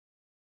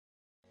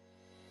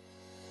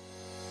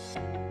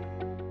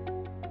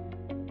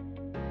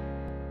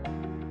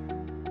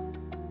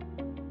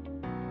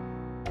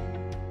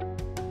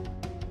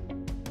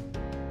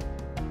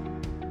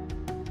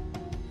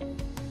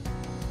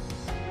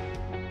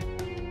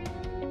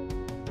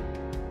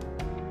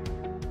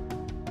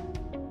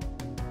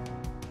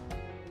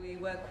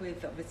work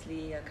with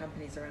obviously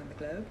companies around the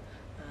globe,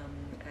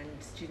 and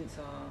students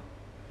are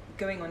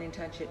going on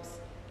internships.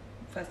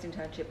 First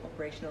internship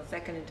operational,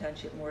 second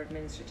internship more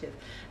administrative,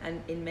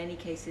 and in many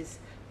cases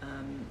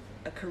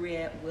a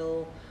career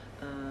will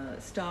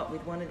start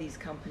with one of these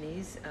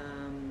companies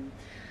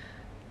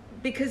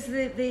because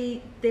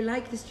they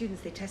like the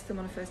students. They test them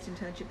on a first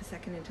internship, a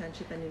second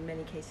internship, and in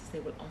many cases they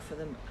will offer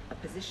them a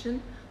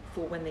position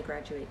for when they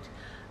graduate.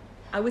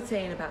 I would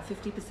say in about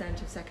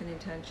 50% of second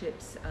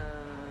internships,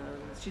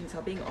 students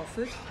are being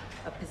offered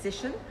a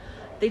position.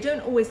 They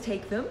don't always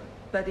take them,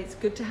 but it's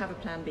good to have a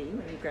plan B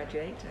when you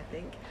graduate, I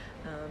think.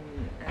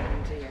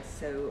 Yes,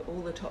 so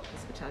all the top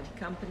hospitality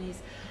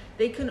companies,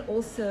 they can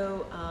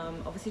also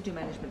obviously do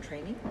management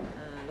training.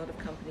 A lot of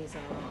companies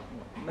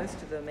are, most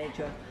of the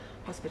major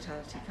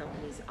hospitality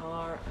companies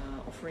are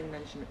offering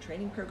management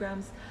training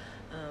programs.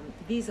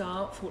 These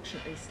are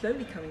fortunately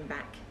slowly coming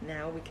back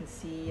now. We can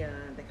see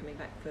they're coming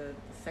back for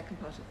the second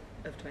part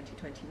of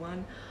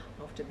 2021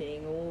 after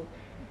being all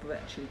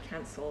virtually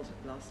cancelled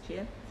last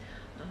year.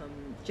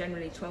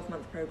 Generally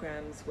 12-month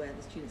programs where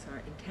the students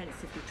are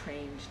intensively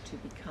trained to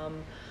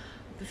become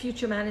the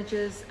future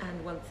managers,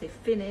 and once they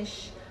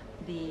finish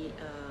the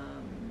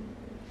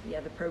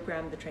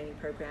program, the training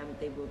program,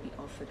 they will be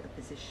offered a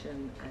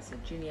position as a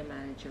junior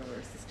manager or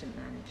assistant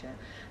manager,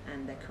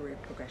 and their career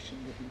progression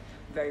will be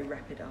very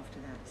rapid after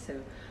that. So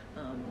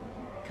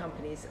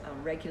companies are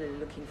regularly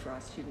looking for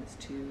our students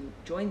to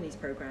join these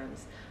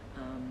programs.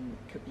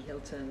 Could be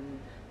Hilton,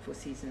 Four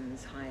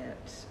Seasons,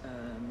 Hyatt,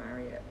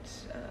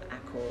 Marriott,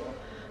 Accor.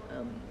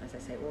 As I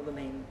say, all the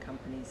main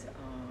companies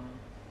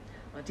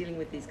are dealing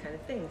with these kind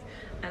of things.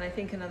 And I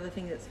think another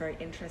thing that's very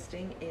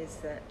interesting is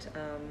that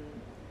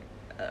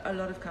a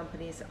lot of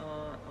companies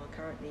are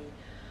currently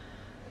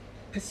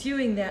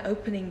pursuing their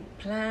opening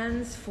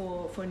plans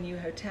for new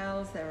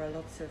hotels. There are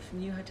lots of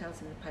new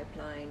hotels in the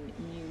pipeline,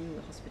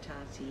 new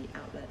hospitality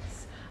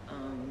outlets,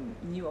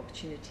 new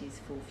opportunities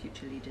for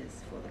future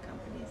leaders for the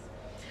companies.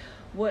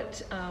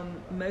 What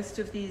most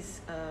of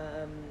these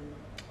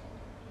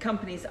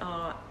companies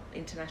are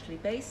internationally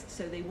based,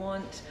 so they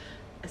want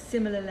a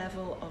similar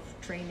level of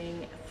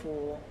training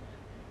for,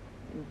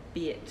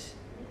 be it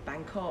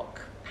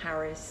Bangkok,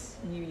 Paris,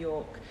 New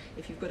York.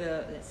 If you've got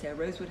let's say a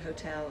Rosewood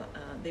hotel,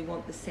 they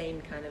want the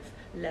same kind of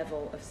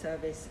level of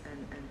service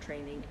and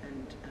training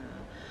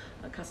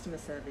and customer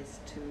service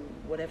to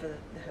whatever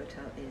the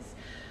hotel is.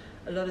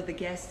 A lot of the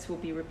guests will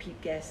be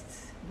repeat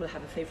guests, will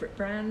have a favorite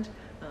brand.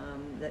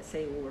 Let's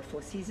say, or a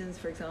Four Seasons,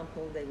 for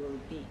example, they will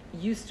be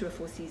used to a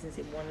Four Seasons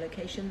in one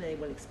location, they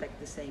will expect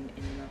the same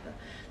in another.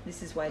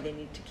 This is why they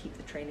need to keep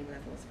the training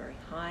levels very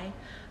high,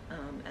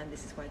 and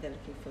this is why they're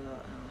looking for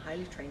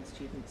highly trained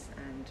students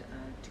and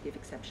to give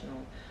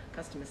exceptional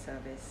customer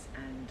service,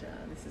 and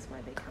this is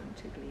why they come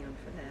to Glion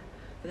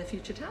for their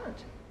future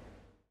talent.